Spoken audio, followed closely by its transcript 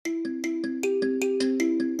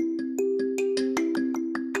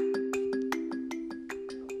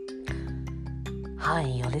Hi,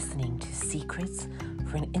 you're listening to Secrets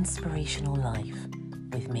for an Inspirational Life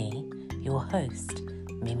with me, your host,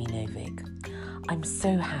 Mimi Novick. I'm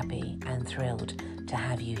so happy and thrilled to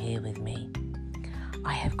have you here with me.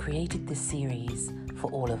 I have created this series for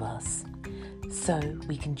all of us so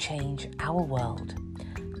we can change our world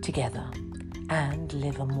together and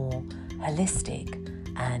live a more holistic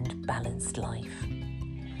and balanced life.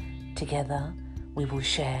 Together, we will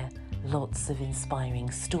share lots of inspiring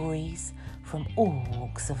stories from all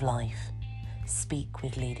walks of life, speak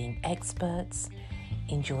with leading experts,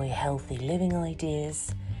 enjoy healthy living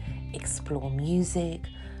ideas, explore music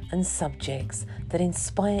and subjects that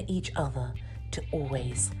inspire each other to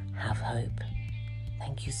always have hope.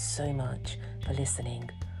 Thank you so much for listening.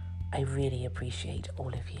 I really appreciate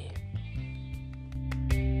all of you.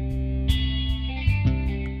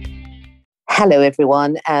 Hello,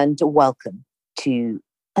 everyone, and welcome to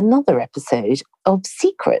another episode of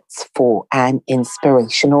Secrets for an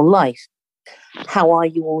Inspirational Life. How are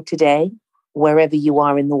you all today, wherever you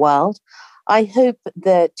are in the world? I hope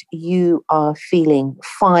that you are feeling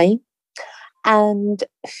fine and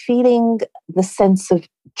feeling the sense of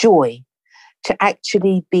joy to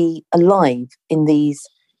actually be alive in these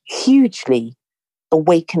hugely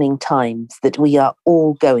awakening times that we are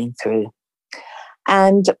all going through.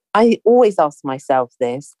 And I always ask myself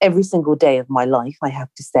this every single day of my life, I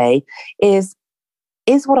have to say, is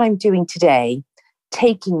what I'm doing today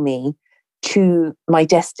taking me to my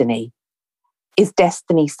destiny? Is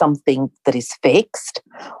destiny something that is fixed,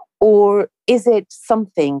 or is it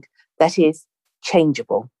something that is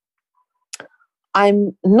changeable?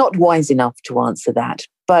 I'm not wise enough to answer that,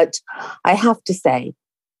 but I have to say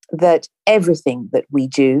that everything that we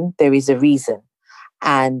do, there is a reason.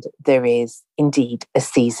 And there is indeed a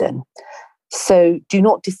season. So do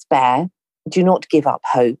not despair. Do not give up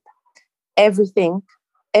hope. Everything,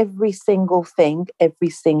 every single thing, every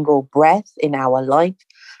single breath in our life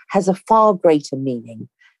has a far greater meaning.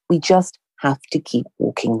 We just have to keep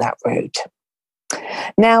walking that road.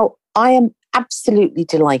 Now, I am absolutely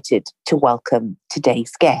delighted to welcome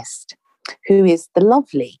today's guest, who is the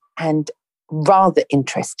lovely and rather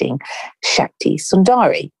interesting Shakti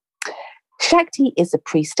Sundari. Shakti is a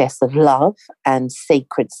priestess of love and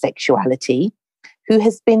sacred sexuality who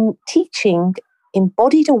has been teaching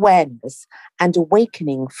embodied awareness and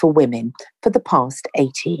awakening for women for the past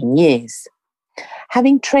 18 years.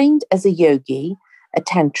 Having trained as a yogi, a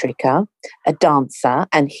tantrika, a dancer,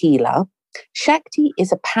 and healer, Shakti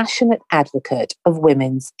is a passionate advocate of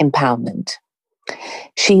women's empowerment.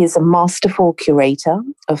 She is a masterful curator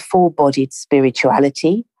of full-bodied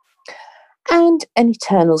spirituality and an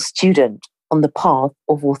eternal student on the path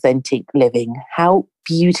of authentic living. How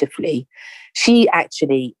beautifully she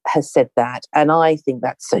actually has said that, and I think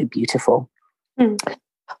that's so beautiful.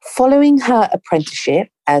 Following her apprenticeship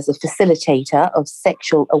as a facilitator of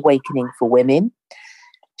sexual awakening for women,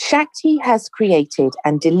 Shakti has created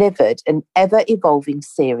and delivered an ever-evolving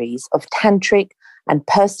series of tantric and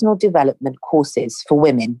personal development courses for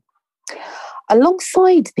women.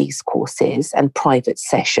 Alongside these courses and private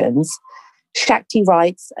sessions, Shakti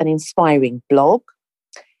writes an inspiring blog,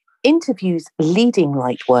 interviews leading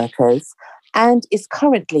light workers, and is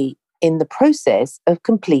currently in the process of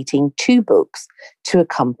completing 2 books to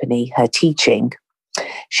accompany her teaching.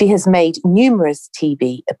 She has made numerous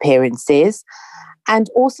TV appearances and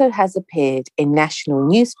also has appeared in national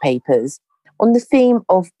newspapers on the theme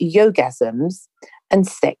of yogasms and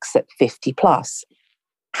sex at 50 plus.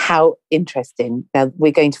 How interesting. Now,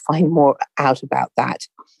 we're going to find more out about that.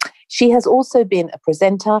 She has also been a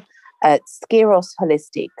presenter at Skiros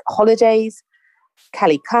Holistic Holidays,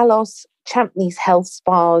 Kalikalos, Champneys Health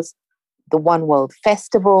Spas, the One World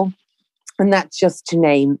Festival, and that's just to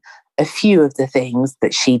name a few of the things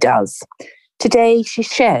that she does. Today, she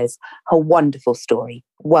shares her wonderful story.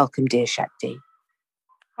 Welcome, dear Shakti.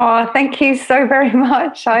 Oh, thank you so very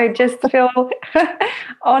much. I just feel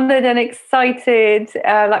honoured and excited.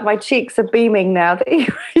 Like my cheeks are beaming now that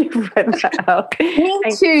you've read that out.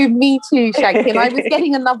 Me too, Shakti. And I was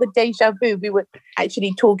getting another deja vu. We were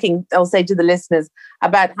actually talking, I'll say to the listeners,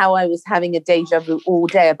 about how I was having a deja vu all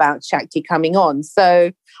day about Shakti coming on.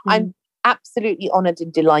 So I'm absolutely honoured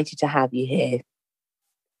and delighted to have you here.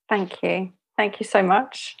 Thank you. Thank you so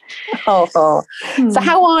much. So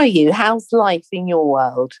how are you? How's life in your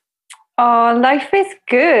world? Oh, life is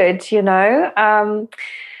good, you know.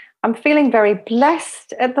 I'm feeling very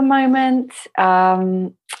blessed at the moment.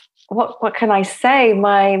 What can I say?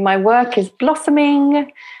 My work is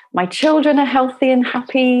blossoming. My children are healthy and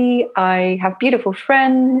happy. I have beautiful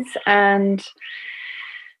friends, and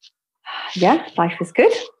yeah, life is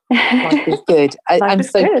good. Life is good. I'm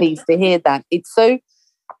so pleased to hear that. It's so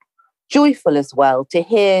joyful as well to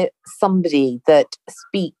hear somebody that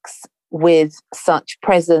speaks with such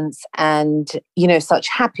presence and, such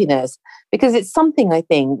happiness, because it's something I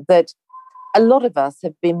think that a lot of us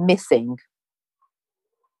have been missing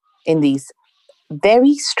in these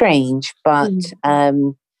very strange but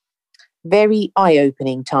very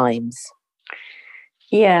eye-opening times.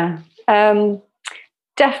 Yeah,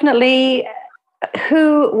 definitely.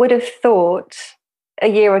 Who would have thought a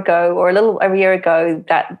year ago or a little over a year ago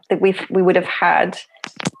that we would have had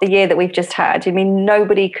the year that we've just had? I mean,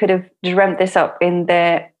 nobody could have dreamt this up in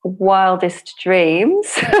their wildest dreams.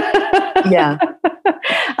 Yeah.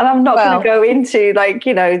 And I'm not going to go into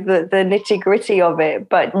the nitty gritty of it,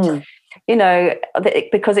 but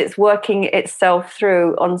because it's working itself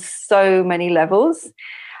through on so many levels.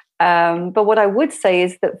 But what I would say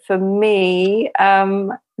is that for me,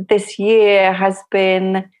 this year has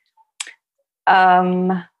been,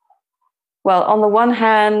 on the one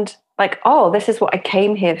hand, this is what I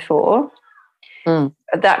came here for,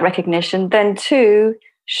 that recognition. Then two,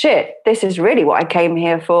 shit, this is really what I came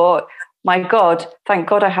here for. My God, thank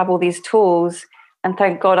God I have all these tools, and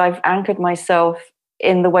thank God I've anchored myself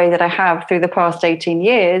in the way that I have through the past 18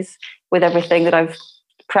 years with everything that I've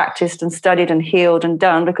practiced and studied and healed and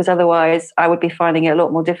done, because otherwise I would be finding it a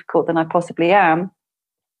lot more difficult than I possibly am.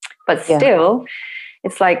 But still,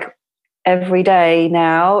 it's like every day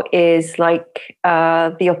now is like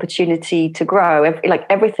the opportunity to grow.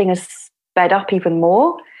 Everything is sped up even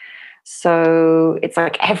more. So it's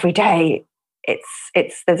like every day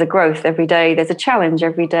there's a growth every day, there's a challenge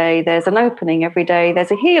every day, there's an opening every day,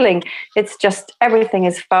 there's a healing. It's just everything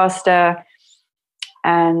is faster.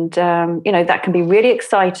 And, that can be really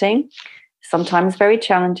exciting, sometimes very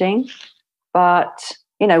challenging, but,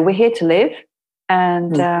 we're here to live.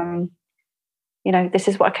 And, this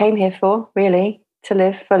is what I came here for, really, to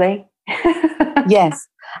live fully. Yes,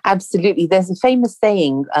 absolutely. There's a famous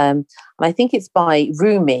saying, and I think it's by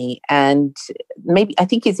Rumi, and maybe I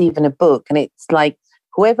think it's even a book, and it's like,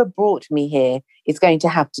 whoever brought me here is going to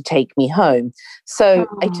have to take me home. So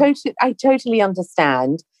I totally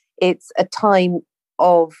understand. It's a time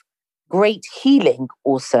of great healing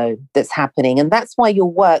also that's happening. And that's why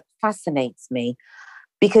your work fascinates me,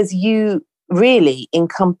 because you really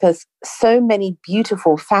encompass so many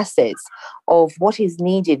beautiful facets of what is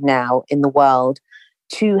needed now in the world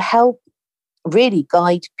to help really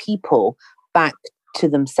guide people back to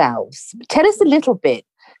themselves. Tell us a little bit,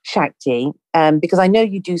 Shakti, because I know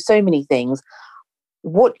you do so many things,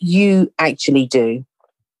 what you actually do.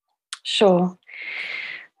 Sure.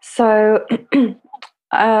 So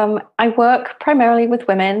I work primarily with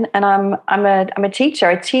women, and I'm a teacher.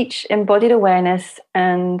 I teach embodied awareness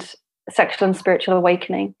and sexual and spiritual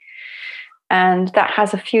awakening, and that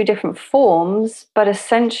has a few different forms. But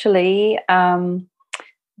essentially,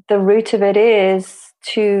 the root of it is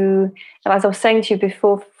to, as I was saying to you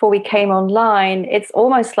before we came online, it's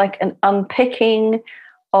almost like an unpicking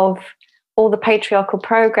of all the patriarchal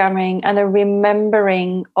programming and a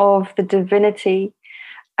remembering of the divinity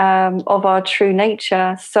of our true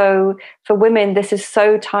nature. So for women, this is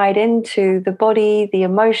so tied into the body, the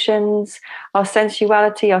emotions, our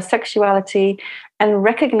sensuality, our sexuality, and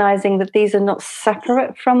recognizing that these are not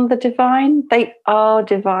separate from the divine, they are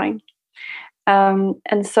divine.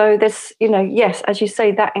 And so this, yes, as you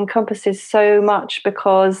say, that encompasses so much,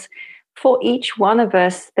 because for each one of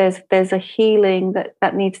us, there's a healing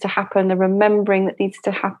that needs to happen, a remembering that needs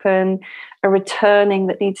to happen, a returning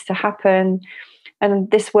that needs to happen.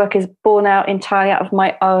 And this work is born out entirely out of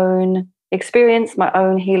my own experience, my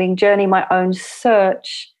own healing journey, my own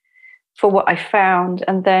search for what I found,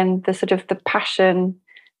 and then the sort of the passion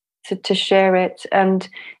to share it. And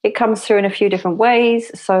it comes through in a few different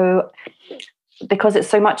ways. So because it's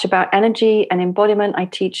so much about energy and embodiment, I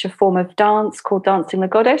teach a form of dance called Dancing the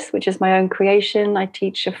Goddess, which is my own creation. I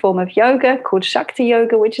teach a form of yoga called Shakti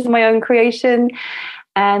Yoga, which is my own creation.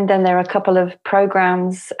 And then there are a couple of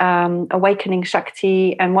programs, Awakening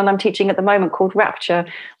Shakti, and one I'm teaching at the moment called Rapture,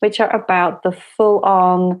 which are about the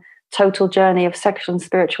full-on total journey of sexual and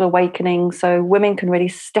spiritual awakening. So women can really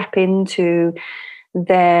step into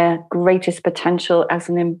their greatest potential as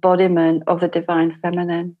an embodiment of the divine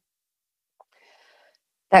feminine.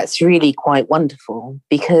 That's really quite wonderful,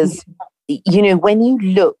 because, when you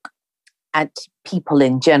look at people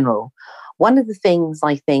in general, one of the things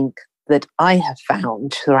I think that I have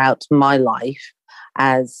found throughout my life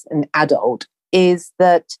as an adult is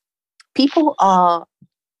that people are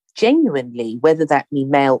genuinely, whether that be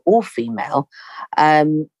male or female,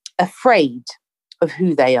 afraid of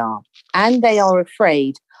who they are. And they are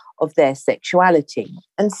afraid of their sexuality.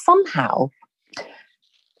 And somehow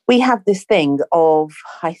we have this thing of,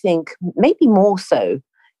 I think, maybe more so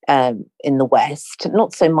in the West,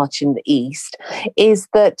 not so much in the East, is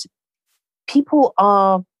that people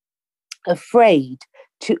are afraid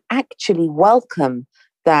to actually welcome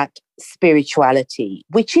that spirituality,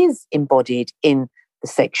 which is embodied in the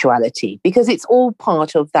sexuality, because it's all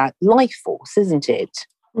part of that life force, isn't it?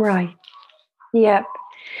 Right. Yep.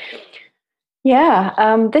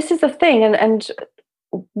 Yeah. This is the thing. And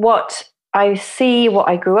what I see, what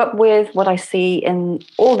I grew up with, what I see in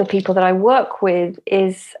all the people that I work with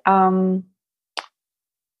is a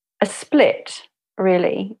split,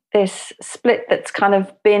 really. This split that's kind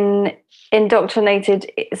of been indoctrinated.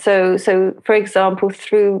 So for example,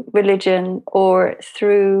 through religion or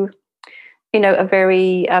through, a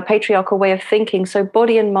very patriarchal way of thinking. So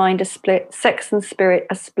body and mind are split, sex and spirit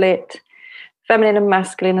are split, feminine and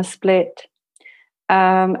masculine are split.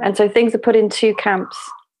 And so things are put in two camps.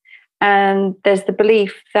 And there's the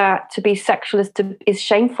belief that to be sexual is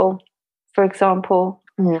shameful, for example,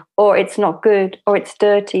 or it's not good, or it's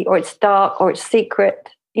dirty, or it's dark, or it's secret.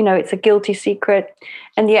 It's a guilty secret.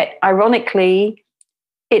 And yet, ironically,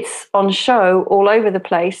 it's on show all over the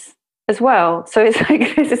place as well. So it's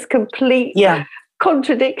like there's this complete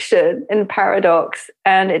contradiction and paradox.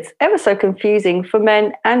 And it's ever so confusing for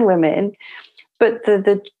men and women. But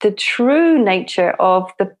the true nature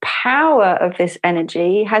of the power of this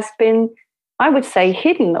energy has been, I would say,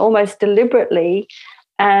 hidden almost deliberately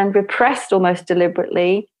and repressed almost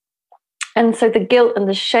deliberately. And so the guilt and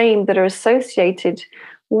the shame that are associated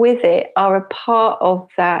with it are a part of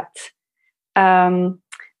that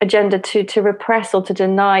agenda to repress or to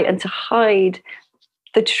deny and to hide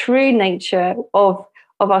the true nature of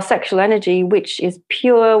our sexual energy, which is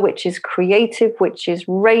pure, which is creative, which is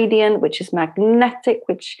radiant, which is magnetic,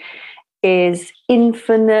 which is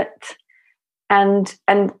infinite. And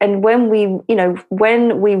when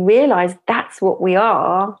we realize that's what we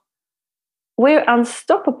are, we're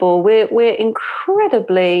unstoppable. We're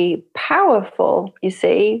incredibly powerful, you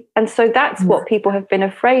see. And so that's what people have been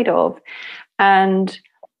afraid of. And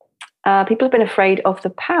people have been afraid of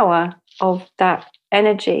the power of that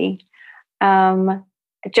energy.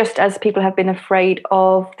 Just as people have been afraid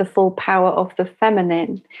of the full power of the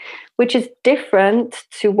feminine, which is different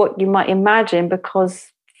to what you might imagine,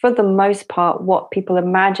 because for the most part, what people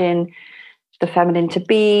imagine the feminine to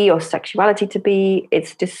be or sexuality to be,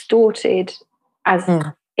 it's distorted as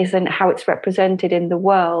isn't how it's represented in the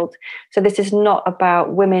world. So this is not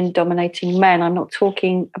about women dominating men. I'm not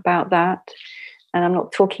talking about that. And I'm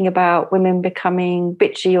not talking about women becoming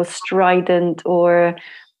bitchy or strident or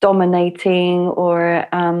dominating or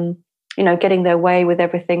getting their way with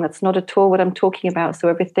everything. That's not at all what I'm talking about. So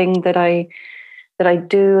everything that I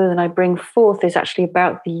do and I bring forth is actually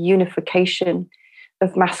about the unification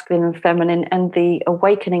of masculine and feminine and the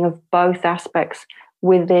awakening of both aspects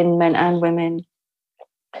within men and women.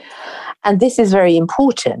 And this is very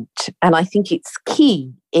important, and I think it's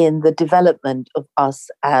key in the development of us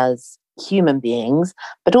as human beings,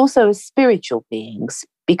 but also as spiritual beings,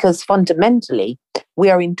 because fundamentally we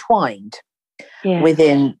are entwined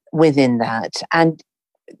within that. And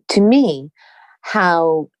to me,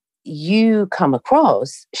 how you come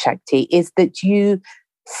across, Shakti, is that you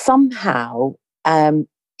somehow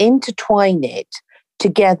intertwine it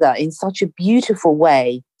together in such a beautiful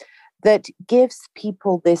way that gives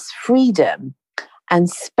people this freedom and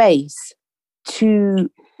space to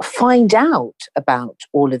find out about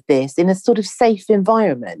all of this in a sort of safe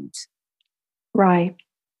environment. Right.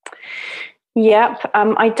 Yep.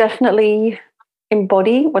 I definitely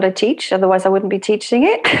embody what I teach. Otherwise, I wouldn't be teaching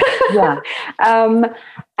it.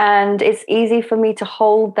 And it's easy for me to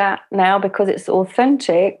hold that now because it's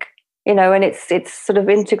authentic, and it's sort of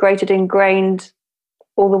integrated, ingrained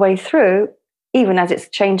all the way through, even as it's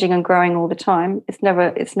changing and growing all the time. It's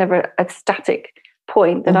never a static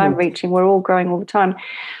point that I'm reaching. We're all growing all the time.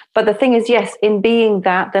 But the thing is, yes, in being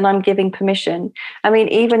that, then I'm giving permission. I mean,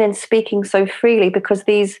 even in speaking so freely, because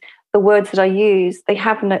the words that I use, they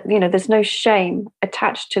have no, there's no shame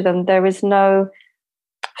attached to them. There is no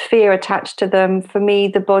fear attached to them. For me,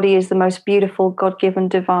 the body is the most beautiful, God-given,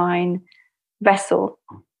 divine vessel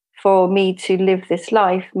for me to live this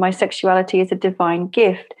life. My sexuality is a divine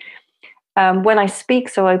gift. When I speak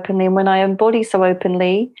so openly and when I embody so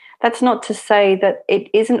openly, that's not to say that it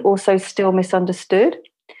isn't also still misunderstood.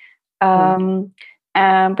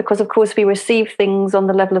 Because, of course, we receive things on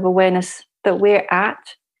the level of awareness that we're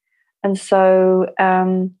at. And so,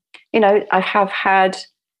 I have had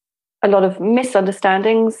a lot of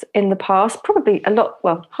misunderstandings in the past, probably a lot,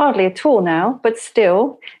 well, hardly at all now, but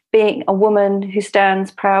still, being a woman who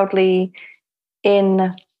stands proudly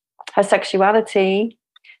in her sexuality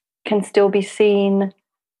can still be seen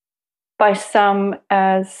by some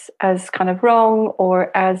as kind of wrong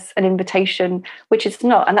or as an invitation, which it's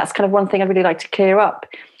not. And that's kind of one thing I'd really like to clear up,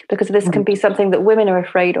 because this can be something that women are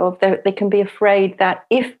afraid of. They can be afraid that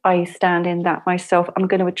if I stand in that myself, I'm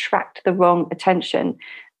going to attract the wrong attention.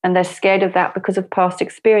 And they're scared of that because of past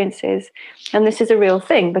experiences. And this is a real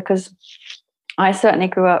thing, because I certainly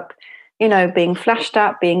grew up, being flashed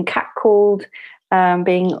at, being catcalled,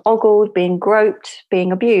 being ogled, being groped,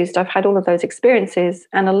 being abused. I've had all of those experiences,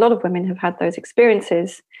 and a lot of women have had those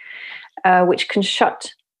experiences, which can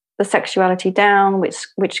shut the sexuality down,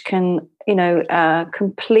 which can,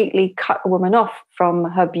 completely cut a woman off from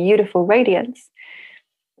her beautiful radiance.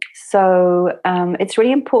 So it's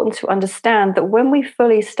really important to understand that when we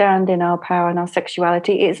fully stand in our power and our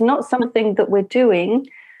sexuality, it's not something that we're doing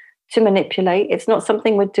to manipulate. It's not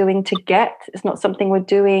something we're doing to get. It's not something we're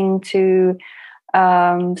doing to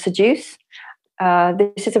seduce.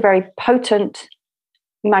 This is a very potent,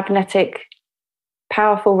 magnetic,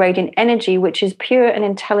 powerful, radiant energy, which is pure and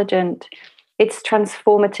intelligent. It's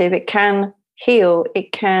transformative. It can heal.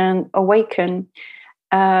 It can awaken.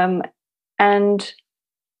 And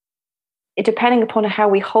depending upon how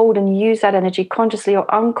we hold and use that energy, consciously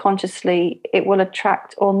or unconsciously, it will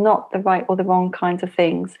attract or not the right or the wrong kinds of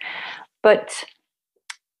things. But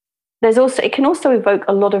it can also evoke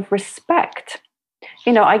a lot of respect.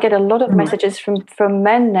 I get a lot of messages from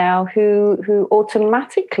men now who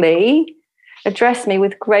automatically address me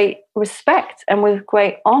with great respect and with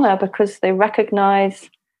great honor, because they recognize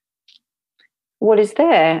what is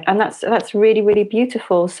there. And that's really, really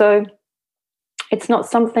beautiful. So it's not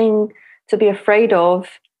something to be afraid of.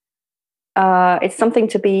 It's something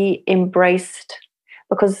to be embraced,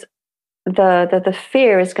 because the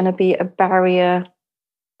fear is going to be a barrier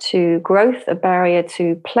to growth, a barrier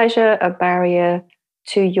to pleasure, a barrier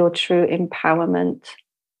to your true empowerment.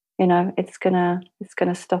 It's gonna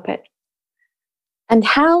stop it. And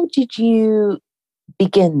how did you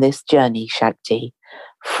begin this journey, Shakti,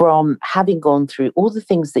 from having gone through all the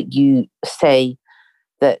things that you say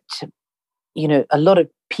that, a lot of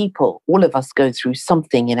people, all of us go through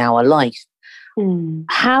something in our life.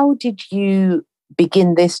 How did you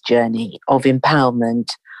begin this journey of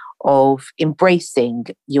empowerment, of embracing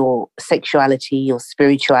your sexuality, your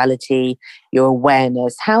spirituality, your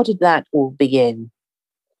awareness? How did that all begin?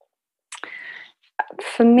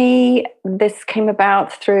 For me, this came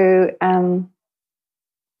about through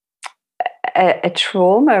a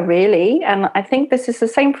trauma, really. And I think this is the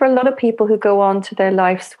same for a lot of people who go on to their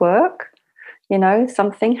life's work.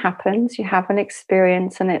 Something happens, you have an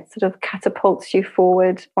experience, and it sort of catapults you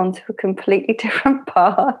forward onto a completely different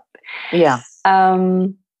path. Yeah.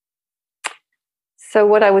 So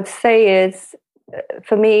what I would say is,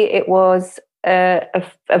 for me, it was a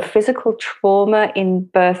physical trauma in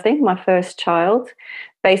birthing my first child.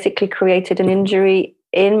 Basically created an injury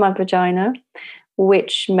in my vagina,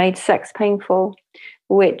 which made sex painful,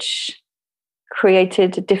 which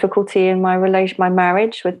created difficulty in my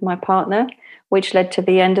marriage with my partner, which led to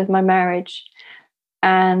the end of my marriage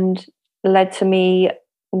and led to me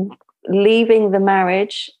leaving the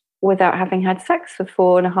marriage without having had sex for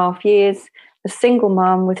 4.5 years, a single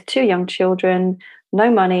mom with 2 young children, no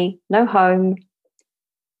money, no home,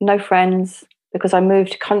 no friends, because I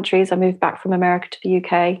moved countries. I moved back from America to the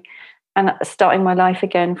UK and starting my life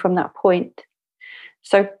again from that point.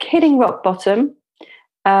 So hitting rock bottom,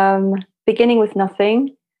 beginning with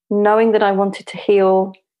nothing, knowing that I wanted to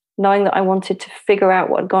heal, knowing that I wanted to figure out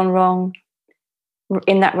what had gone wrong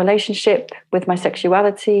in that relationship with my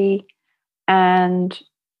sexuality. And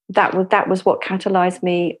that was what catalyzed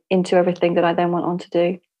me into everything that I then went on to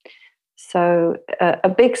do. So a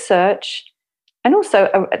big search, and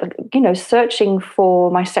also, searching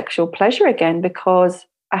for my sexual pleasure again, because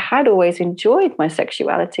I had always enjoyed my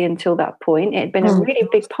sexuality until that point. It had been a really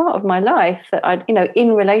big part of my life that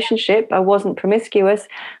in relationship, I wasn't promiscuous,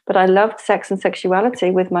 but I loved sex and sexuality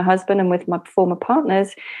with my husband and with my former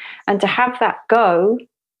partners. And to have that go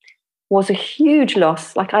was a huge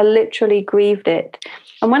loss. Like, I literally grieved it.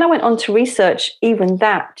 And when I went on to research even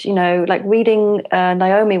that, like reading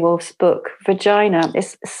Naomi Wolf's book, Vagina,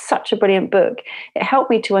 is such a brilliant book. It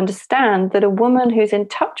helped me to understand that a woman who's in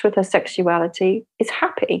touch with her sexuality is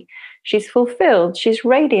happy. She's fulfilled. She's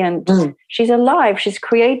radiant. She's alive. She's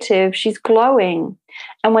creative. She's glowing.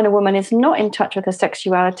 And when a woman is not in touch with her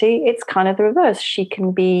sexuality, it's kind of the reverse. She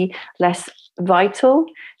can be less vital.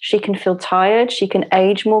 She can feel tired. She can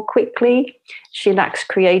age more quickly. She lacks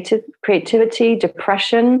creativity,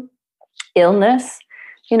 depression, illness.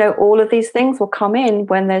 all of these things will come in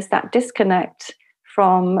when there's that disconnect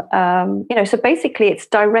from, so basically it's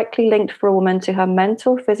directly linked for a woman to her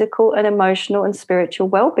mental, physical, and emotional and spiritual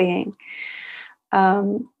well-being.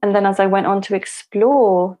 And then as I went on to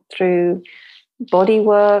explore through body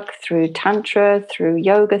work, through tantra, through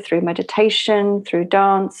yoga, through meditation, through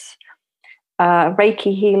dance,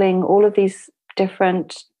 Reiki healing, all of these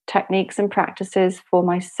different techniques and practices for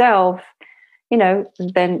myself,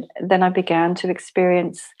 then I began to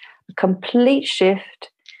experience a complete shift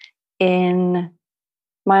in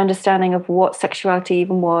my understanding of what sexuality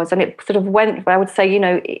even was. And it sort of went, I would say,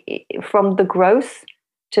 from the gross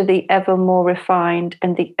to the ever more refined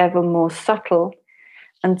and the ever more subtle,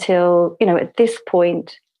 until, at this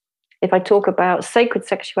point, if I talk about sacred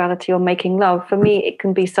sexuality or making love, for me, it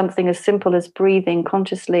can be something as simple as breathing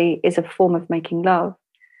consciously is a form of making love,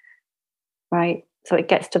 right? So it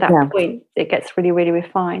gets to that point. It gets really, really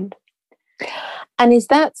refined. And is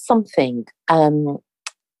that something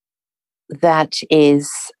that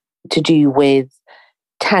is to do with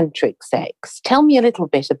tantric sex? Tell me a little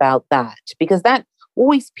bit about that, because that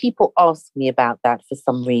always people ask me about that for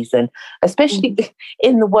some reason, especially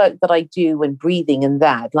in the work that I do and breathing and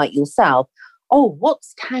that, like yourself. Oh,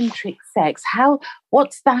 what's tantric sex?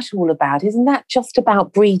 What's that all about? Isn't that just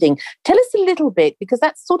about breathing? Tell us a little bit, because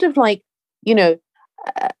that's sort of like,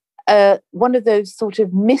 one of those sort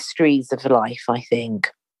of mysteries of life, I think.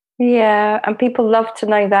 Yeah, and people love to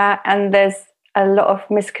know that, and there's a lot of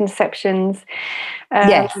misconceptions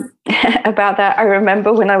about that. I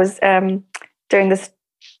remember when I was doing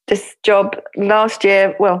this job last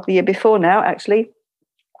year, well, the year before now, actually,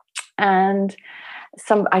 and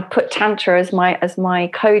I put tantra as my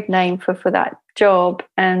code name for that job,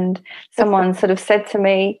 and someone sort of said to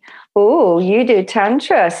me, "Oh, you do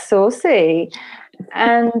tantra, saucy."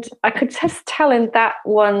 And I could just tell in that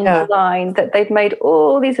one line that they'd made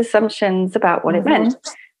all these assumptions about what it meant.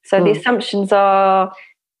 So the assumptions are,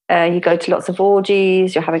 you go to lots of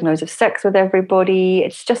orgies, you're having loads of sex with everybody,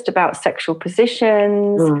 it's just about sexual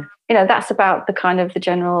positions. That's about the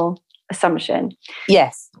general assumption.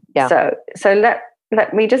 Yes. Yeah. So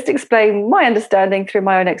let me just explain my understanding through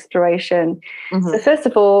my own exploration. So first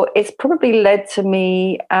of all, it's probably led to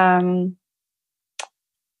me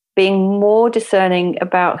being more discerning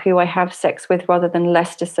about who I have sex with rather than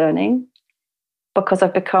less discerning, because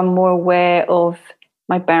I've become more aware of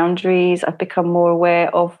my boundaries. I've become more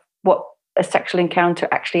aware of what a sexual encounter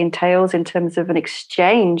actually entails in terms of an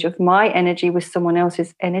exchange of my energy with someone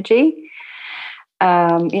else's energy.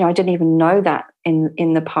 I didn't even know that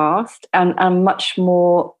in the past, and I'm much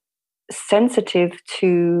more sensitive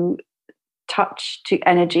to touch, to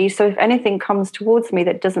energy. So if anything comes towards me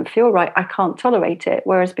that doesn't feel right, I can't tolerate it.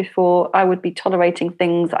 Whereas before I would be tolerating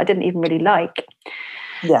things I didn't even really like.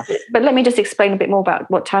 Yeah. But let me just explain a bit more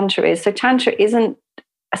about what Tantra is. So Tantra isn't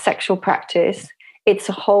a sexual practice. It's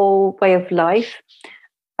a whole way of life.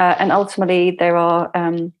 And ultimately there are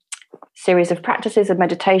series of practices and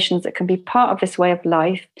meditations that can be part of this way of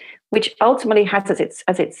life, which ultimately has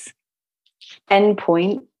as its end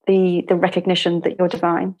point the recognition that you're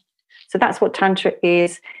divine. So that's what Tantra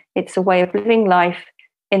is. It's a way of living life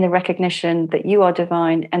in the recognition that you are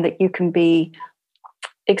divine and that you can be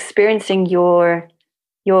experiencing your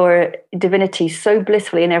divinity so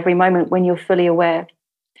blissfully in every moment when you're fully aware.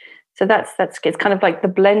 So it's kind of like the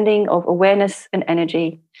blending of awareness and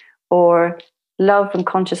energy, or love and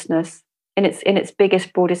consciousness in its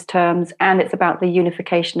biggest, broadest terms, and it's about the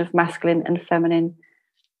unification of masculine and feminine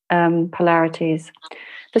polarities.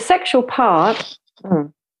 The sexual part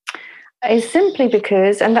is simply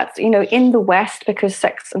because, and that's, in the West, because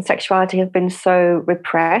sex and sexuality have been so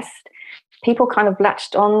repressed, people kind of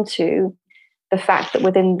latched on to the fact that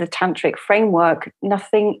within the tantric framework,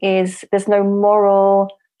 there's no moral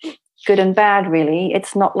good and bad, really.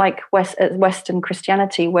 It's not like Western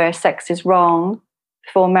Christianity where sex is wrong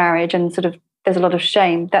before marriage and sort of there's a lot of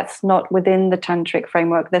shame. That's not within the tantric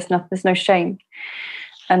framework. There's no shame.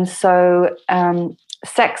 And so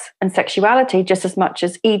sex and sexuality, just as much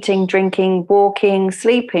as eating, drinking, walking,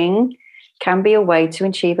 sleeping, can be a way to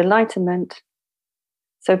achieve enlightenment.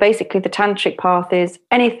 So basically the tantric path is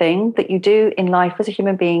anything that you do in life as a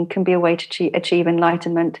human being can be a way to achieve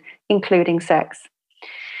enlightenment, including sex.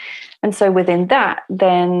 And so within that,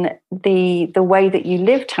 then the way that you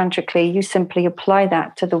live tantrically, you simply apply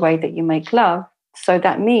that to the way that you make love. So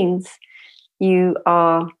that means you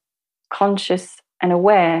are conscious and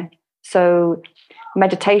aware. So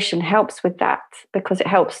meditation helps with that because it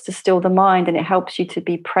helps to still the mind and it helps you to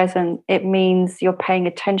be present. It means you're paying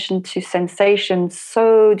attention to sensations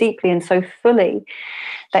so deeply and so fully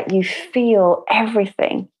that you feel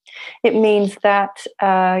everything. It means that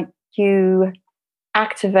you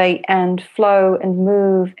activate and flow and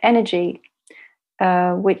move energy,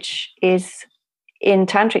 which is, in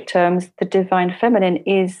tantric terms, the divine feminine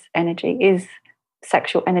is energy, is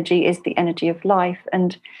sexual energy, is the energy of life.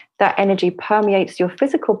 And that energy permeates your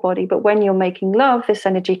physical body. But when you're making love, this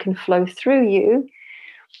energy can flow through you,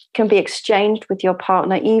 can be exchanged with your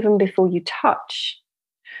partner even before you touch.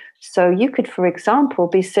 So you could, for example,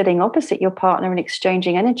 be sitting opposite your partner and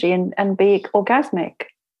exchanging energy and be orgasmic,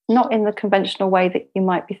 not in the conventional way that you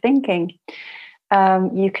might be thinking.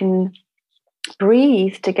 You can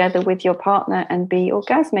breathe together with your partner and be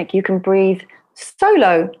orgasmic. You can breathe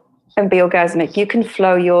solo and be orgasmic. You can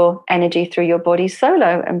flow your energy through your body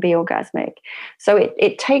solo and be orgasmic. So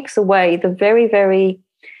it takes away the very, very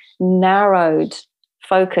narrowed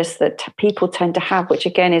focus that people tend to have, which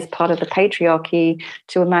again is part of the patriarchy,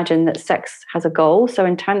 to imagine that sex has a goal. So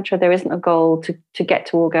in Tantra, there isn't a goal to get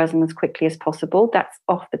to orgasm as quickly as possible. That's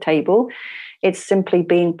off the table. It's simply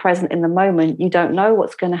being present in the moment. You don't know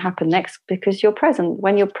what's going to happen next because you're present.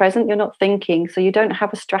 When you're present, you're not thinking. So you don't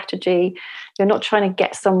have a strategy. You're not trying to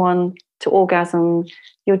get someone to orgasm.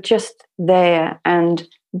 You're just there and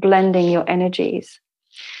blending your energies.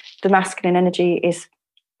 The masculine energy is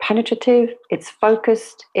penetrative, it's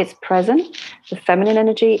focused, it's present. The feminine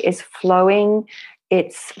energy is flowing,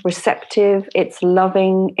 it's receptive, it's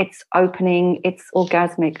loving, it's opening, it's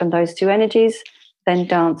orgasmic. And those two energies then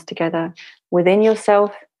dance together within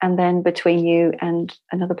yourself and then between you and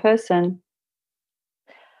another person.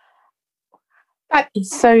 That is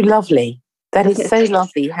so lovely. That is so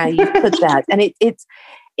lovely how you put that. And it's,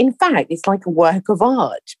 in fact, it's like a work of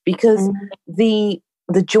art, because the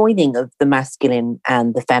joining of the masculine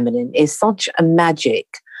and the feminine is such a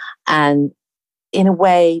magic and, in a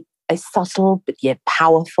way, a subtle but yet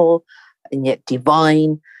powerful and yet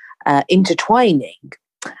divine intertwining.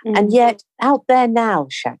 And yet out there now,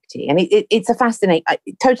 Shakti, and it's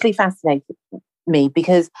it totally fascinates me,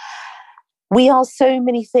 because we are so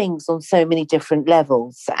many things on so many different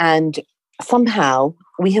levels, and somehow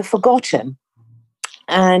we have forgotten.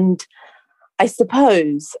 And I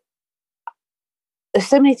suppose there's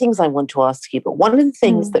so many things I want to ask you, but one of the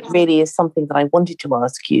things that really is something that I wanted to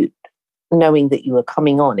ask you, knowing that you were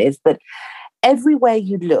coming on, is that everywhere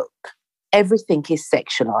you look, everything is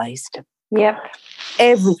sexualized. Yep.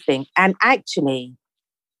 Everything. And actually,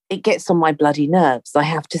 it gets on my bloody nerves, I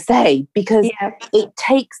have to say, because it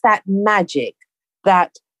takes that magic,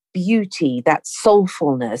 that beauty, that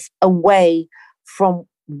soulfulness away from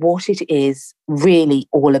what it is really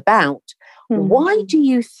all about. Why do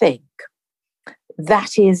you think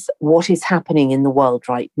that is what is happening in the world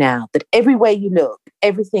right now? That everywhere you look,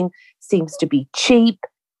 everything seems to be cheap,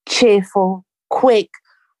 cheerful, quick,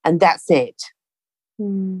 and that's it.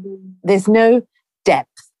 There's no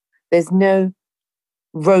depth. There's no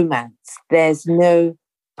romance. There's no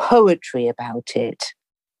poetry about it.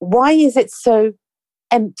 Why is it so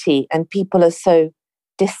empty and people are so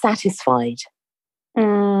dissatisfied?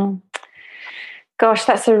 Gosh,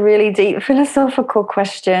 that's a really deep philosophical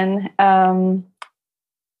question.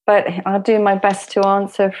 But I'll do my best to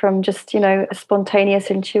answer from just, a spontaneous,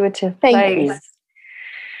 intuitive place. Thank you.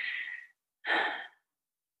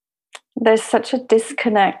 There's such a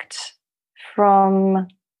disconnect from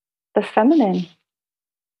the feminine.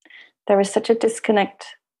 There is such a disconnect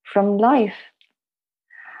from life.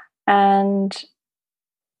 And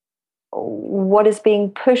what is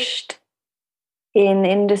being pushed in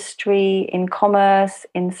industry, in commerce,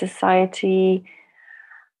 in society,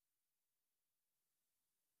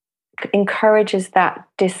 encourages that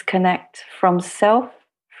disconnect from self,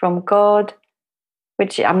 from God,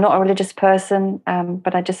 which I'm not a religious person,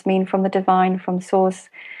 but I just mean from the divine, from source,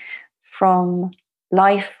 from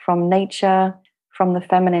life, from nature, from the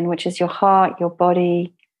feminine, which is your heart, your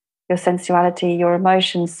body, your sensuality, your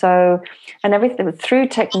emotions. So, and everything through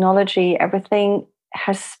technology, everything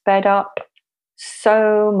has sped up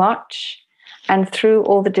so much, and through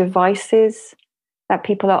all the devices that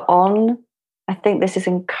people are on, I think this is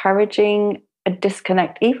encouraging a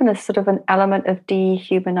disconnect, even a sort of an element of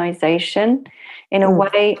dehumanization in a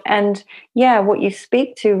way. And what you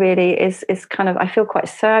speak to really is kind of, I feel quite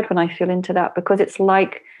sad when I feel into that, because it's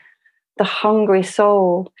like the hungry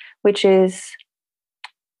soul, which is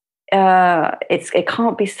it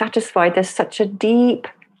can't be satisfied. There's such a deep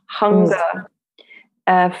hunger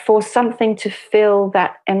for something to fill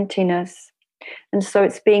that emptiness. And so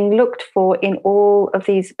it's being looked for in all of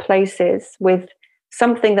these places with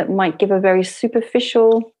something that might give a very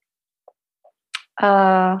superficial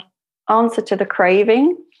answer to the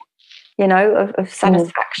craving, of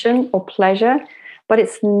satisfaction or pleasure, but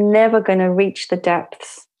it's never going to reach the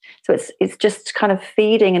depths. So it's just kind of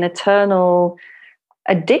feeding an eternal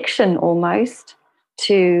addiction almost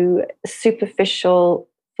to superficial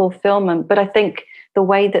fulfillment. But I think the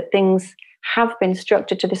way that things have been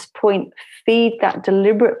structured to this point feed that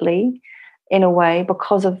deliberately in a way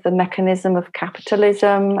because of the mechanism of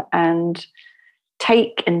capitalism and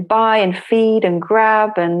take and buy and feed and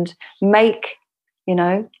grab and make, you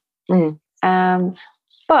know.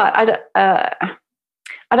 But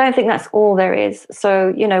I don't think that's all there is.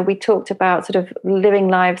 So, you know, we talked about sort of living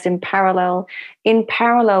lives in parallel. In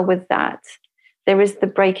parallel with that, there is the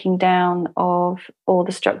breaking down of all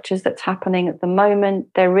the structures that's happening at the moment.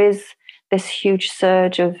 There is this huge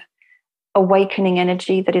surge of awakening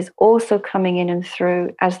energy that is also coming in and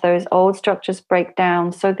through as those old structures break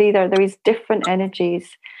down. So there is different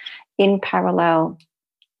energies in parallel.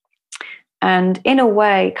 And in a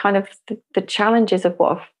way, kind of the challenges of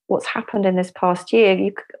what's happened in this past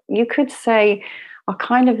year, you could say are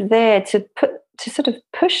kind of there to sort of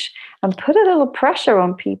push and put a little pressure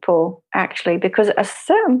on people, actually, because at a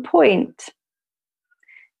certain point,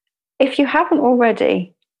 if you haven't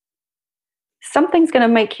already, something's going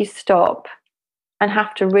to make you stop and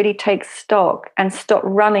have to really take stock and stop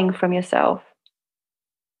running from yourself.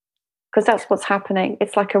 Because that's what's happening.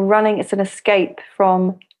 It's like it's an escape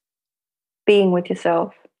from being with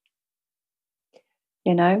yourself,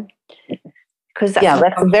 you know? Because that's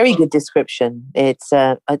a very good description. It's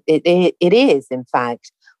it is, in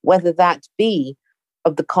fact, whether that be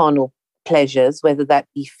of the carnal pleasures, whether that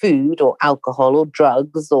be food or alcohol or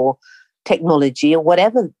drugs or technology or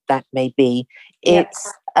whatever that may be,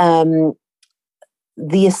 it's the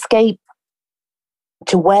escape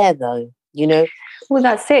to where, though, you know? Well,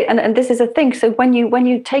 that's it. And this is a thing. So when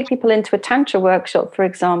you take people into a Tantra workshop, for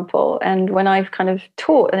example, and when I've kind of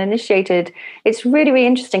taught and initiated, it's really, really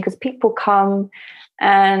interesting because people come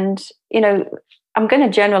and, you know, I'm going to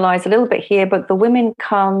generalize a little bit here, but the women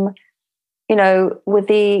come, you know, with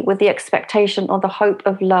the expectation or the hope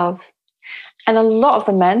of love. And a lot of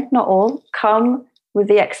the men, not all, come with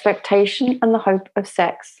the expectation and the hope of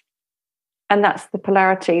sex. And that's the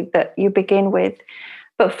polarity that you begin with.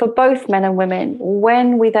 But for both men and women,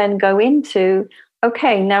 when we then go into,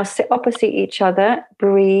 okay, now sit opposite each other,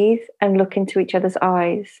 breathe, and look into each other's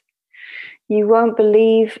eyes, you won't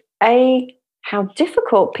believe, how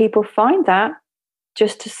difficult people find that,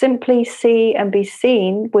 just to simply see and be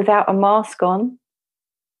seen without a mask on,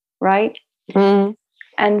 right? Mm.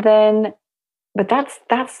 And then, but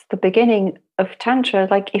that's the beginning of Tantra.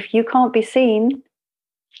 Like, if you can't be seen,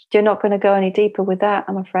 you're not going to go any deeper with that,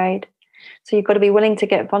 I'm afraid. So you've got to be willing to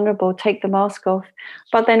get vulnerable, take the mask off.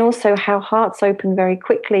 But then also how hearts open very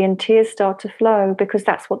quickly and tears start to flow, because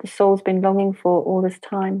that's what the soul's been longing for all this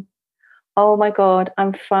time. Oh my God,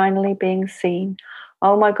 I'm finally being seen.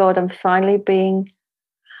 Oh my God, I'm finally being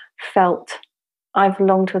felt. I've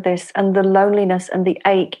longed for this. And the loneliness and the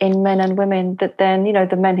ache in men and women, that then, you know,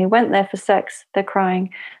 the men who went there for sex, they're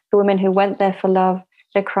crying. The women who went there for love,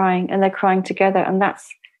 they're crying, and they're crying together. And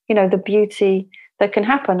that's, you know, the beauty that can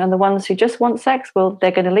happen. And the ones who just want sex, well,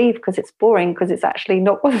 they're going to leave because it's boring, because it's actually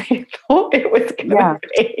not what they thought it was going to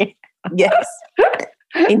be. Yes,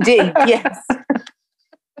 indeed, yes.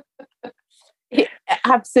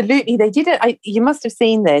 Absolutely, they did it. You must have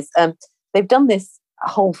seen this. They've done this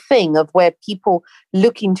whole thing of where people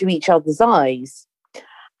look into each other's eyes,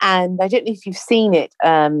 and I don't know if you've seen it,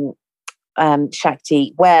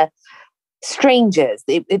 Shakti, where strangers,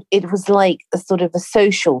 it was like a sort of a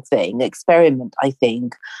social thing, experiment, I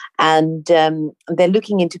think, and they're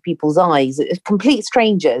looking into people's eyes, complete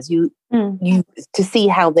strangers, you to see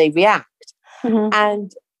how they react,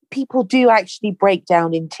 and people do actually break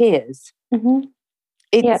down in tears.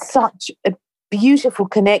 It's such a beautiful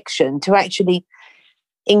connection to actually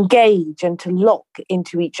engage and to lock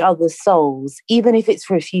into each other's souls, even if it's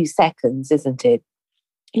for a few seconds, isn't it?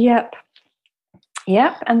 Yep,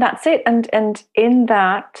 and that's it. And in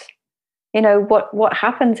that, you know, what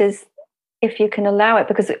happens is, if you can allow it,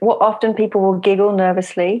 because what often people will giggle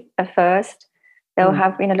nervously at first, they'll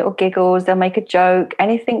have, you know, little giggles, they'll make a joke,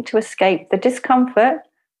 anything to escape the discomfort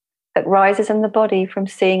that rises in the body from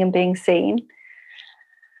seeing and being seen.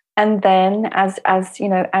 And then as you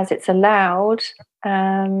know, as it's allowed,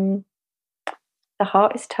 the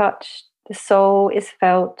heart is touched, the soul is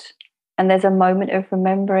felt, and there's a moment of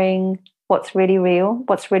remembering what's really real,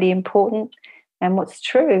 what's really important, and what's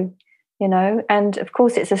true, you know. And of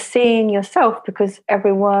course, it's a seeing yourself, because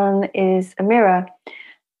everyone is a mirror.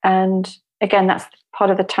 And again, that's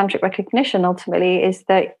part of the tantric recognition, ultimately, is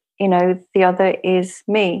that, you know, the other is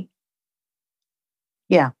me.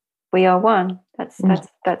 Yeah. We are one. That's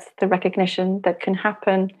the recognition that can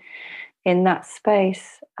happen. in that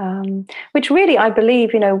space, which really, I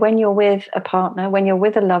believe, when you're with a partner, when you're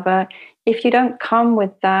with a lover, if you don't come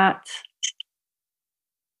with that,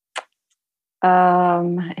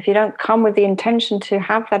 if you don't come with the intention to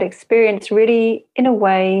have that experience, really, in a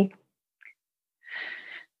way,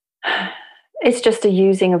 it's just a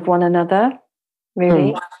using of one another,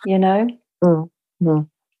 really, Mm.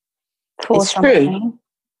 for It's something. true.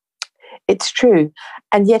 It's true.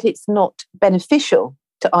 And yet it's not beneficial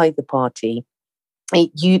to either party.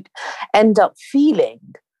 You end up feeling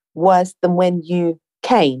worse than when you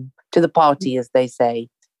came to the party, as they say,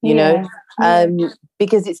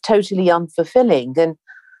 because it's totally unfulfilling. And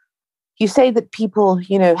you say that people,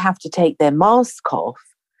 have to take their mask off,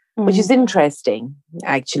 which is interesting,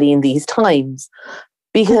 actually, in these times,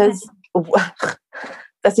 because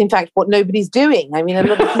that's in fact what nobody's doing. I mean, a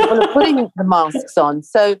lot of people are putting the masks on.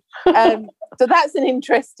 So that's an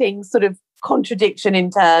interesting sort of contradiction in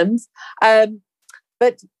terms.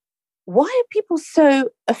 But why are people so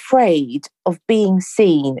afraid of being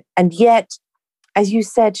seen? And yet, as you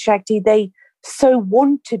said, Shakti, they so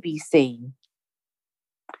want to be seen.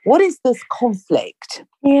 What is this conflict?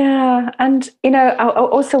 Yeah. And, I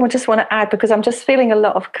also just want to add, because I'm just feeling a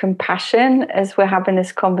lot of compassion as we're having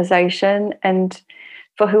this conversation. And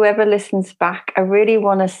for whoever listens back, I really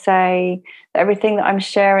want to say that everything that I'm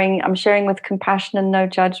sharing with compassion and no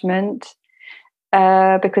judgment.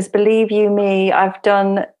 Because believe you me, I've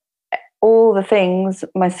done all the things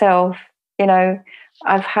myself.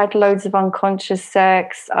 I've had loads of unconscious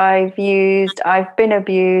sex. I've been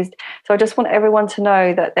abused. So I just want everyone to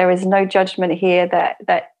know that there is no judgment here,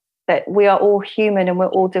 that we are all human and we're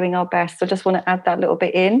all doing our best. So I just want to add that little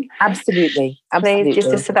bit in. Absolutely. Please,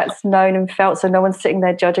 just so that's known and felt, so no one's sitting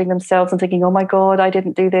there judging themselves and thinking, oh my God, I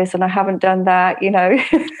didn't do this and I haven't done that,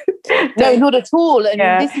 No, not at all. I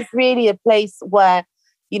mean, this is really a place where,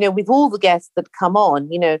 with all the guests that come on,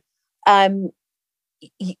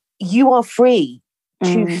 you are free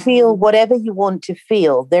to feel whatever you want to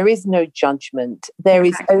feel. There is no judgment. There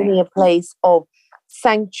is only a place of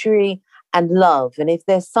sanctuary and love. And if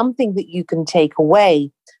there's something that you can take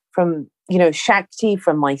away from, Shakti,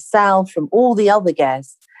 from myself, from all the other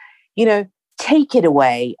guests, take it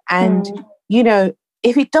away. And,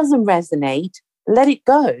 if it doesn't resonate, let it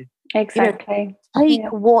go. Exactly. Take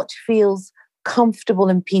what feels comfortable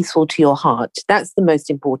and peaceful to your heart. That's the most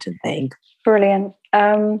important thing. Brilliant.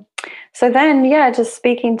 So then, just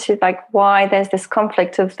speaking to why there's this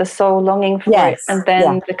conflict of the soul longing for it, and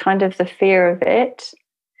then the kind of the fear of it.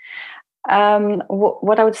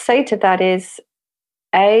 What I would say to that is,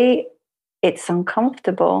 it's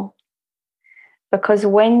uncomfortable, because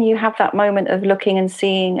when you have that moment of looking and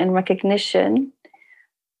seeing and recognition,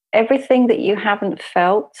 everything that you haven't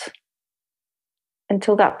felt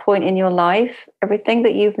until that point in your life, everything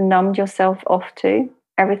that you've numbed yourself off to,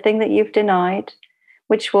 everything that you've denied,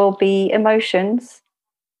 which will be emotions,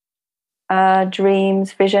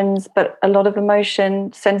 dreams, visions, but a lot of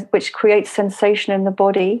emotion, which creates sensation in the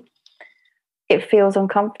body. It feels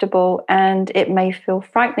uncomfortable and it may feel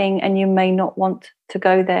frightening, and you may not want to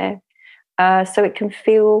go there. So it can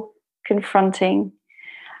feel confronting.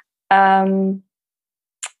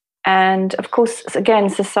 And of course, again,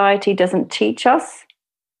 society doesn't teach us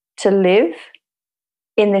to live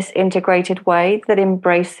in this integrated way that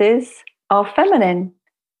embraces our feminine.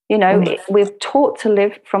 We're taught to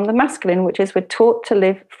live from the masculine, which is we're taught to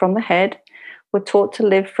live from the head. We're taught to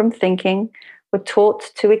live from thinking. We're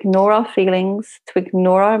taught to ignore our feelings, to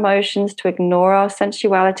ignore our emotions, to ignore our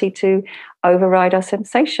sensuality, to override our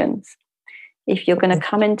sensations. If you're going to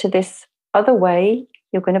come into this other way,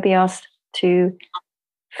 you're going to be asked to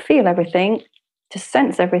feel everything, to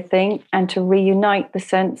sense everything, and to reunite the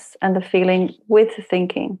sense and the feeling with the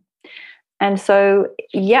thinking. And so,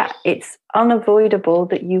 it's unavoidable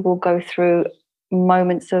that you will go through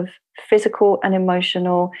moments of physical and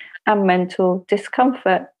emotional and mental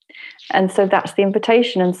discomfort. And so that's the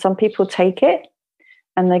invitation. And some people take it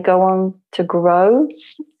and they go on to grow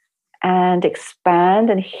and expand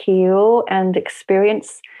and heal and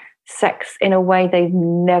experience sex in a way they've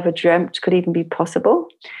never dreamt could even be possible.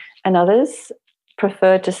 And others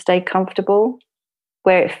prefer to stay comfortable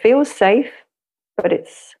where it feels safe, but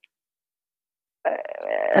it's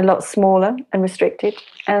a lot smaller and restricted,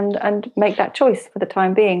 and make that choice for the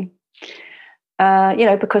time being.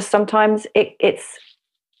 Because sometimes it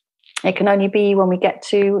can only be when we get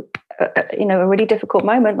to a really difficult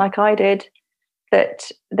moment, like I did,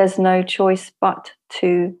 that there's no choice but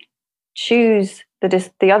to choose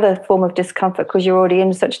the other form of discomfort, because you're already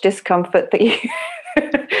in such discomfort that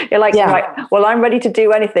you're like, right, well, I'm ready to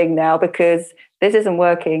do anything now because this isn't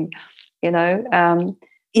working,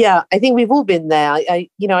 Yeah, I think we've all been there.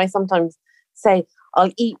 I sometimes say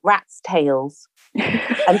I'll eat rat's tails,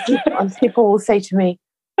 and people will say to me,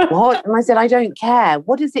 "What?" And I said, "I don't care.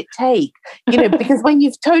 What does it take?" Because when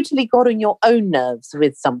you've totally got on your own nerves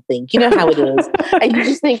with something, you know how it is, and you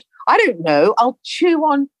just think, "I don't know. I'll chew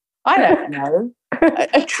on, I don't know,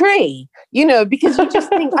 a tree." Because you just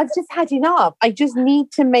think, "I've just had enough. I just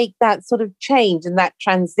need to make that sort of change and that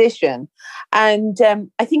transition." And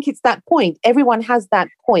I think it's that point. Everyone has that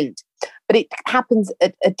point, but it happens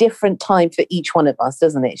at a different time for each one of us,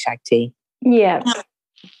 doesn't it, Shakti? Yeah.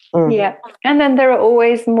 Yeah. And then there are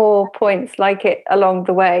always more points like it along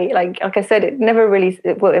the way. Like I said, it never really,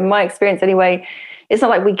 well, in my experience anyway, it's not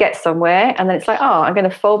like we get somewhere and then it's like, oh, I'm going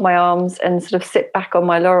to fold my arms and sort of sit back on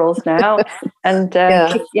my laurels now and,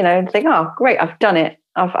 think, oh, great, I've done it.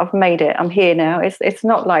 I've made it. I'm here now. It's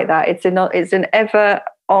not like that. It's an ever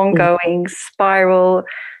ongoing spiral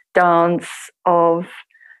dance of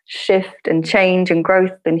shift and change and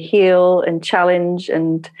growth and heal and challenge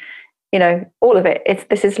and, all of it.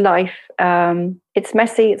 This is life. It's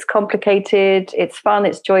messy, it's complicated, it's fun,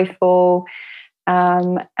 it's joyful.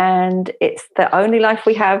 And it's the only life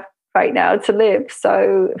we have right now to live.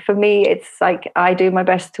 So for me, it's like I do my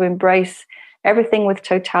best to embrace everything with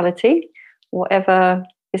totality, whatever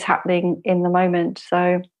is happening in the moment.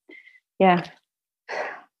 So, yeah.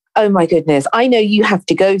 Oh my goodness. I know you have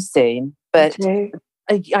to go soon, but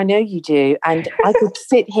I know you do. And I could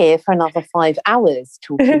sit here for another 5 hours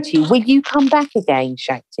talking to you. Will you come back again,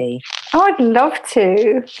 Shakti? Oh, I'd love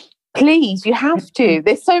to. Please, you have to.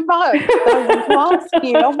 There's so much that I want to ask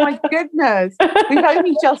you. Oh my goodness. We've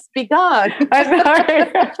only just begun. I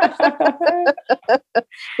know.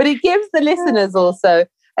 But it gives the listeners also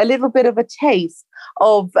a little bit of a taste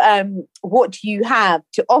of what you have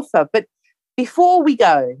to offer. But before we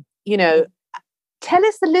go, tell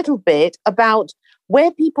us a little bit about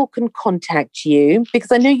where people can contact you,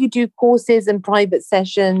 because I know you do courses and private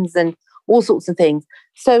sessions and all sorts of things.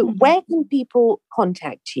 So where can people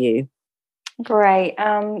contact you? Great.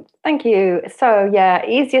 Thank you. So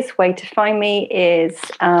easiest way to find me is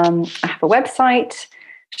I have a website,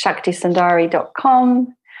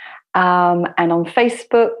 shaktisundari.com. And on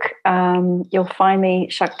Facebook, you'll find me,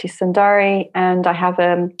 Shakti Sundari, and I have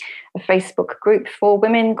a Facebook group for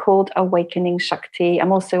women called Awakening Shakti.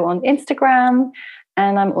 I'm also on Instagram,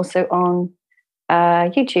 and I'm also on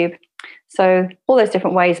YouTube. So all those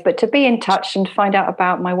different ways. But to be in touch and find out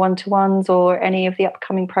about my one-to-ones or any of the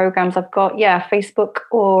upcoming programs I've got, Facebook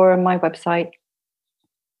or my website.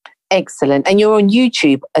 Excellent. And you're on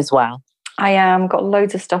YouTube as well? I am. Got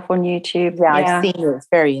loads of stuff on YouTube. Yeah, I've seen it. It's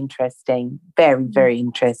very interesting. Very, very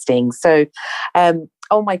interesting. So,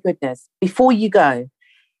 oh my goodness. Before you go,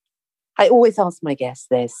 I always ask my guests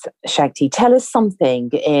this, Shakti. Tell us something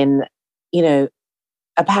in,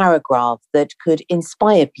 a paragraph that could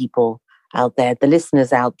inspire people out there, the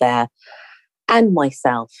listeners out there, and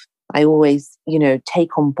myself. I always,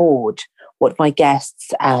 take on board what my guests,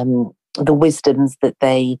 the wisdoms that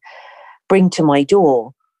they bring to my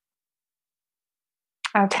door.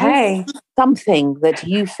 Okay. Something that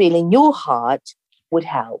you feel in your heart would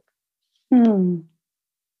help.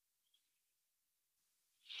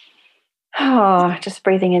 Just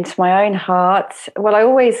breathing into my own heart. Well, I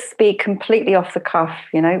always speak completely off the cuff,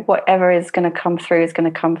 whatever is going to come through is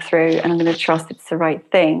going to come through, and I'm going to trust it's the right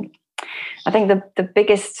thing. I think the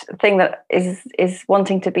biggest thing that is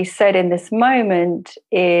wanting to be said in this moment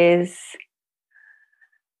is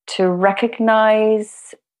to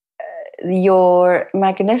recognize your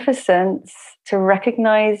magnificence, to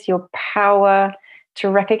recognize your power, to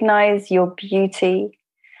recognize your beauty.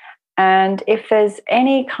 And if there's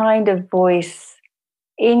any kind of voice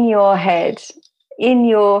in your head, in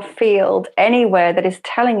your field, anywhere that is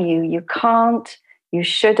telling you you can't, you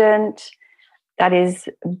shouldn't, that is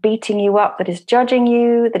beating you up, that is judging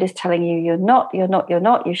you, that is telling you you're not,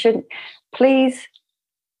 you shouldn't, please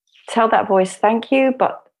tell that voice thank you,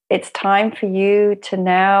 but it's time for you to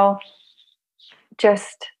now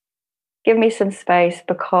just give me some space,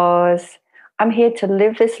 because I'm here to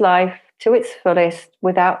live this life to its fullest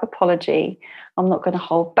without apology. I'm not going to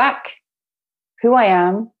hold back who I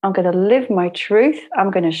am. I'm going to live my truth.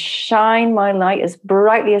 I'm going to shine my light as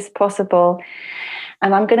brightly as possible.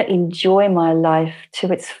 And I'm going to enjoy my life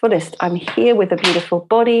to its fullest. I'm here with a beautiful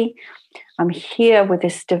body. I'm here with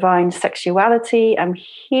this divine sexuality. I'm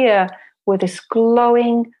here with this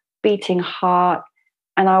glowing, beating heart.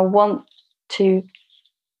 And I want to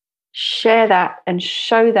share that and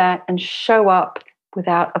show up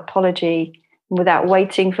without apology, without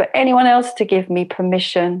waiting for anyone else to give me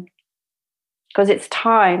permission. Because it's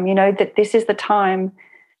time, that this is the time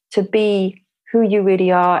to be who you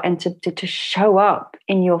really are, and to show up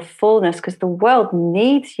in your fullness, because the world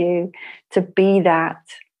needs you to be that.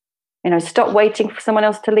 Stop waiting for someone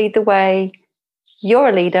else to lead the way. You're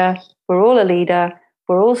a leader. We're all a leader.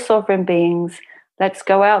 We're all sovereign beings. Let's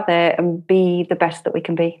go out there and be the best that we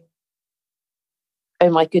can be. Oh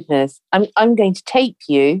my goodness. I'm going to tape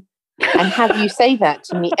you and have you say that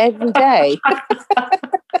to me every day.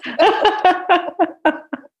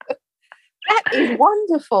 That is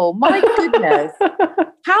wonderful. My goodness.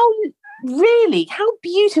 How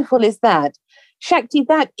beautiful is that? Shakti,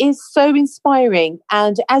 that is so inspiring.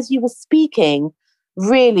 And as you were speaking,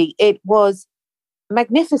 really, it was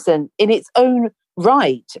magnificent in its own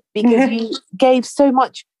right, because you gave so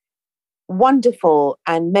much wonderful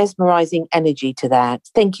and mesmerizing energy to that.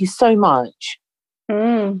 Thank you so much.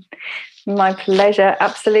 My pleasure.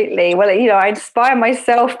 Absolutely. Well, I inspire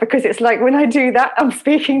myself, because it's like when I do that, I'm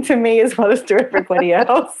speaking to me as well as to everybody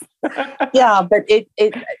else. Yeah, but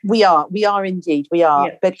we are indeed.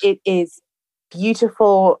 Yeah. But it is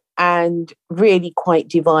beautiful and really quite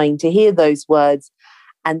divine to hear those words.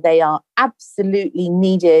 And they are absolutely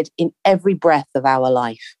needed in every breath of our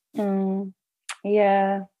life.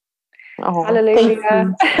 Yeah. Oh,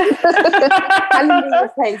 hallelujah.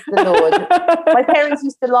 Hallelujah, praise the Lord. My parents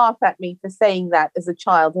used to laugh at me for saying that as a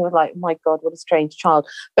child. They were like, oh my God, what a strange child.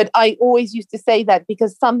 But I always used to say that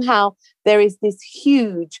because somehow there is this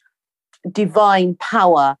huge divine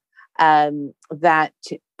power that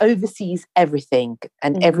oversees everything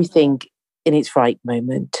and everything in its right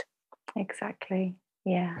moment. Exactly.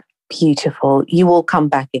 Yeah. Beautiful. You will come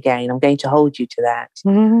back again. I'm going to hold you to that.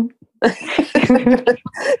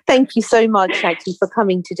 Thank you so much, Shakti, for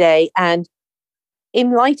coming today and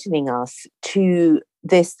enlightening us to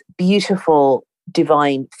this beautiful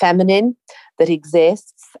divine feminine that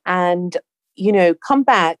exists. And, come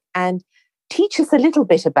back and teach us a little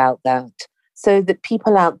bit about that so that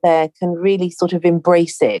people out there can really sort of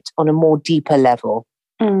embrace it on a more deeper level.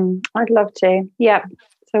 I'd love to. Yeah.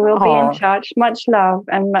 So we'll be in touch. Much love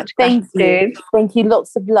and much gratitude. Thank you.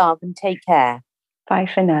 Lots of love and take care. Bye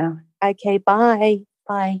for now. Okay, bye.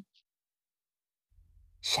 Bye.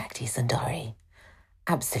 Shakti Sundari.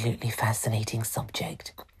 Absolutely fascinating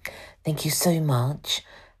subject. Thank you so much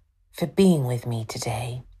for being with me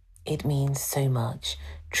today. It means so much,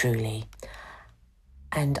 truly.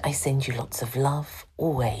 And I send you lots of love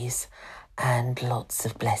always and lots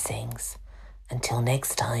of blessings. Until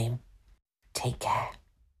next time, take care.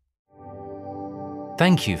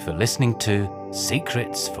 Thank you for listening to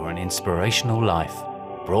Secrets for an Inspirational Life,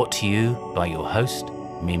 brought to you by your host,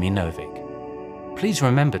 Mimi Novic. Please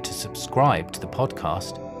remember to subscribe to the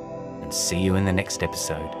podcast and see you in the next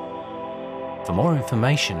episode. For more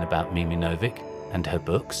information about Mimi Novic and her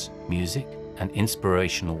books, music, and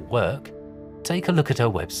inspirational work, take a look at her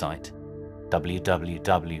website,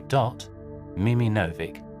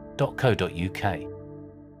 www.miminovic.co.uk.